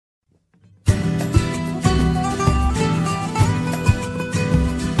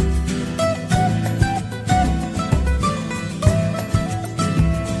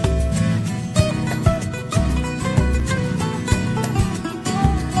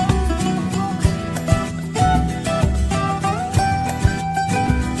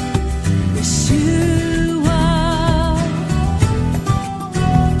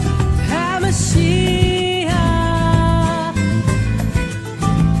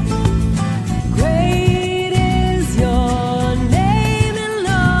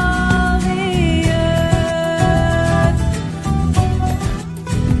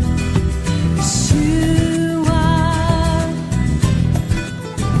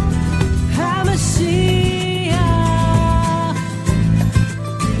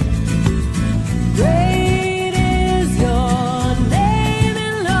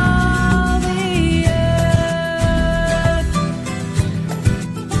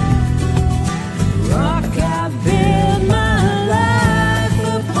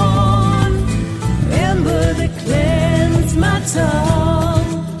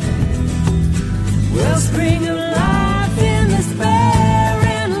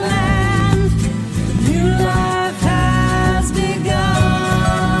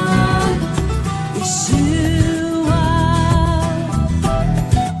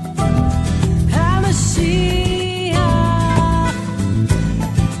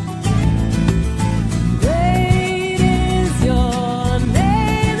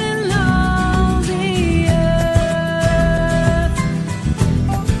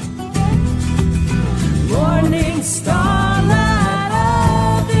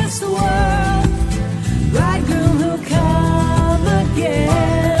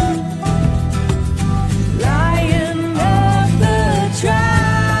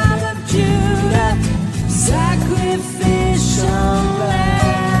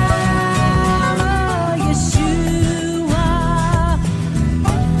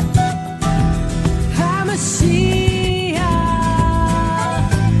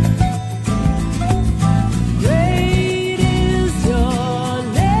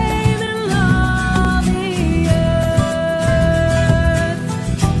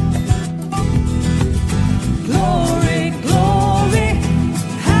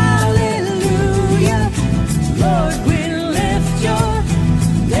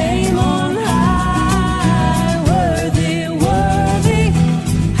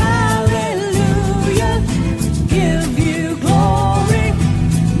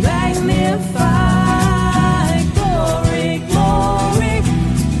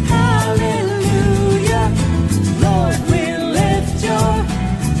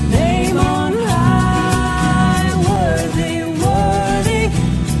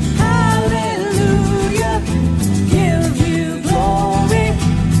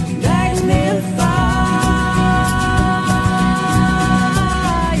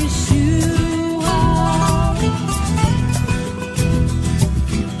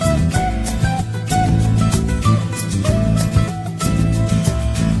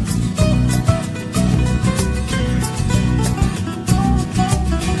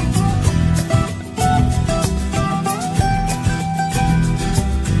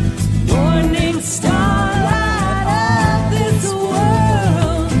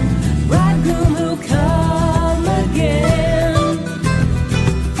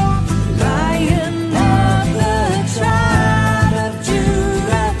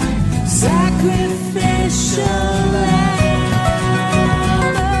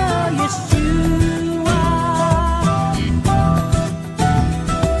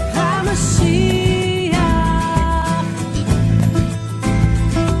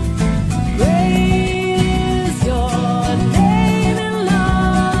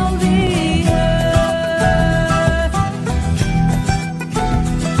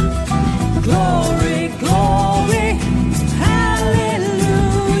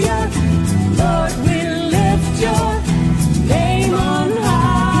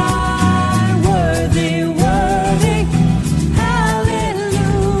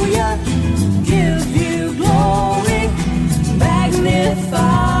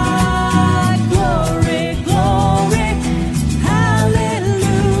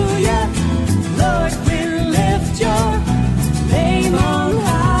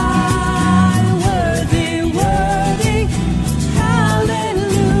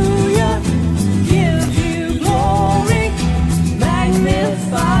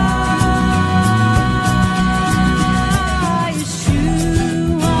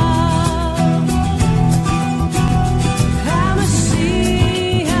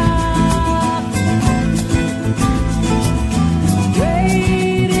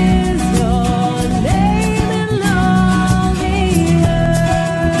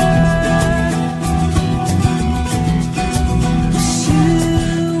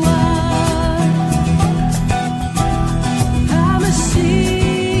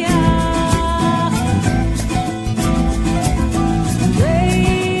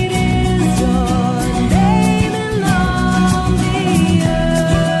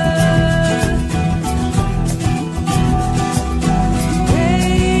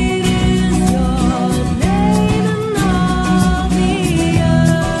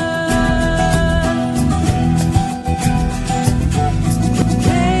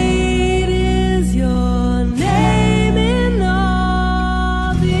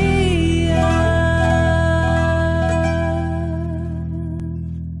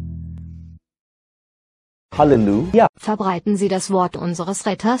Halleluja. Verbreiten Sie das Wort unseres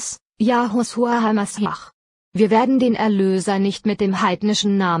Retters, Yahushua HaMashiach. Wir werden den Erlöser nicht mit dem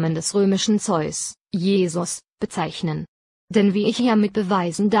heidnischen Namen des römischen Zeus, Jesus, bezeichnen. Denn wie ich hier mit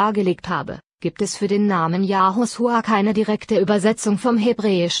Beweisen dargelegt habe, gibt es für den Namen Yahushua keine direkte Übersetzung vom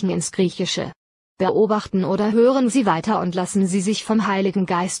Hebräischen ins Griechische. Beobachten oder hören Sie weiter und lassen Sie sich vom Heiligen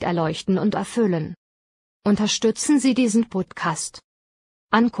Geist erleuchten und erfüllen. Unterstützen Sie diesen Podcast.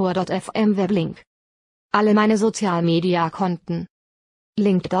 Anchor.fm Weblink. Alle meine Sozialmedia-Konten.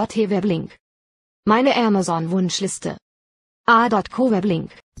 Link.t Weblink. Meine Amazon-Wunschliste. A.co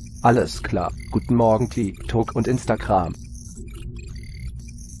Weblink. Alles klar. Guten Morgen TikTok und Instagram.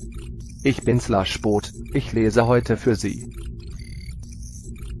 Ich bin /Bot, ich lese heute für Sie.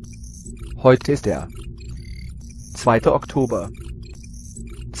 Heute ist der 2. Oktober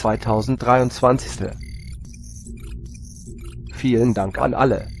 2023. Vielen Dank an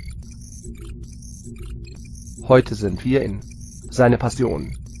alle. Heute sind wir in seine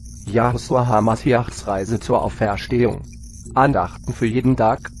Passion, Yahushua HaMashiachs Reise zur Auferstehung. Andachten für jeden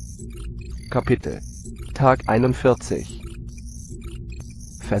Tag. Kapitel. Tag 41.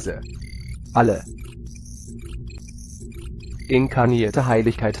 Verse. Alle. Inkarnierte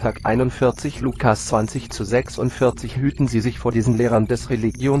Heiligkeit Tag 41 Lukas 20:46 Hüten Sie sich vor diesen Lehrern des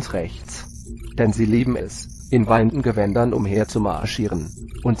Religionsrechts. Denn sie lieben es, in weinenden Gewändern umherzumarschieren,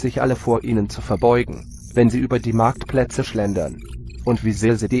 und sich alle vor ihnen zu verbeugen, wenn sie über die Marktplätze schlendern. Und wie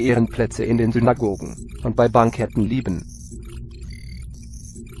sehr sie die Ehrenplätze in den Synagogen und bei Banketten lieben.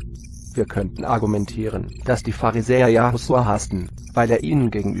 Wir könnten argumentieren, dass die Pharisäer Yahushua hassten, weil er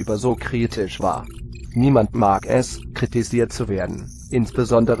ihnen gegenüber so kritisch war. Niemand mag es, kritisiert zu werden,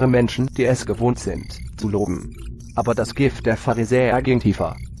 insbesondere Menschen, die es gewohnt sind, zu loben. Aber das Gift der Pharisäer ging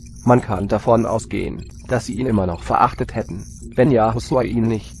tiefer. Man kann davon ausgehen, dass sie ihn immer noch verachtet hätten, wenn Yahushua ihnen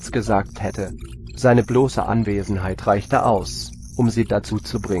nichts gesagt hätte. Seine bloße Anwesenheit reichte aus, um sie dazu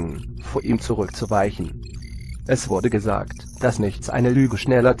zu bringen, vor ihm zurückzuweichen. Es wurde gesagt, dass nichts eine Lüge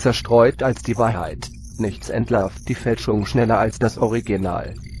schneller zerstreut als die Wahrheit, nichts entlarvt die Fälschung schneller als das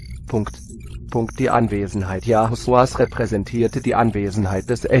Original. Die Anwesenheit Yahushuas repräsentierte die Anwesenheit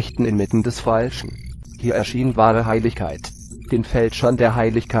des Echten inmitten des Falschen. Hier erschien wahre Heiligkeit. Den Fälschern der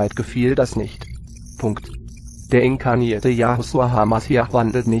Heiligkeit gefiel das nicht. Der inkarnierte Yahushua HaMashiach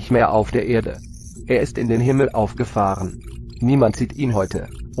wandelt nicht mehr auf der Erde. Er ist in den Himmel aufgefahren. Niemand sieht ihn heute,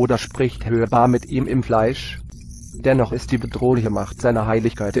 oder spricht hörbar mit ihm im Fleisch. Dennoch ist die bedrohliche Macht seiner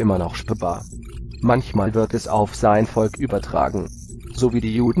Heiligkeit immer noch spürbar. Manchmal wird es auf sein Volk übertragen. So wie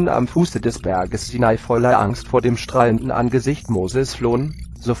die Juden am Fuße des Berges Sinai voller Angst vor dem strahlenden Angesicht Moses flohen,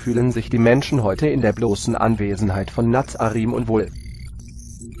 so fühlen sich die Menschen heute in der bloßen Anwesenheit von Nazarim unwohl.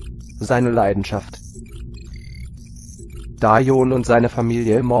 Seine Leidenschaft. Da Jon und seine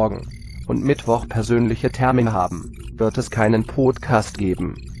Familie morgen und Mittwoch persönliche Termine haben, wird es keinen Podcast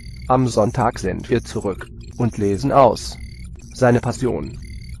geben. Am Sonntag sind wir zurück und lesen aus seine Passion,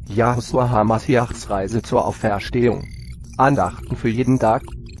 Yahushua HaMashiachs Reise zur Auferstehung. Andachten für jeden Tag.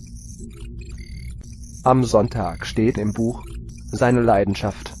 Am Sonntag steht im Buch seine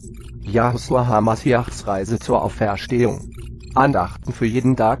Leidenschaft, Yahushua HaMashiachs Reise zur Auferstehung. Andachten für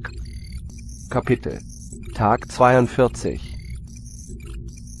jeden Tag. Kapitel. Tag 42.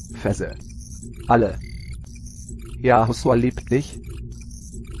 Verse. Alle. Yahushua liebt dich.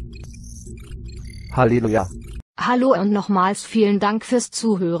 Halleluja. Hallo und nochmals vielen Dank fürs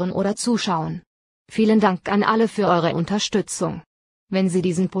Zuhören oder Zuschauen. Vielen Dank an alle für eure Unterstützung. Wenn Sie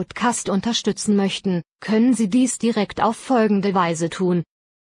diesen Podcast unterstützen möchten, können Sie dies direkt auf folgende Weise tun.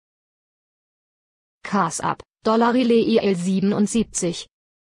 Cash-App, $IL 77.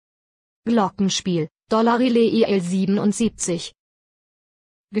 Glockenspiel, $IL 77.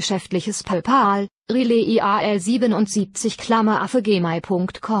 Geschäftliches PayPal, IL 77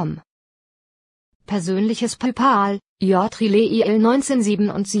 @gmail.com. Persönliches PayPal, IL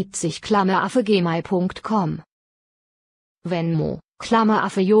 1977 @gmail.com. Venmo,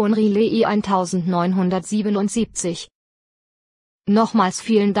 @JonRelay 1977. Nochmals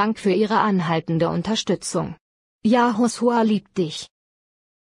vielen Dank für Ihre anhaltende Unterstützung. Yahushua liebt dich.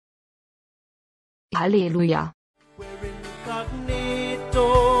 Halleluja.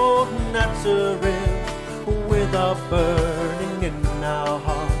 With a burning in our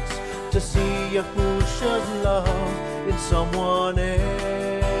hearts to see Yahushua's love in someone else,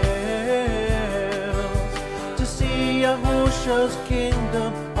 to see Yahushua's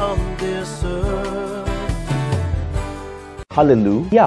kingdom on this earth. Halleluja.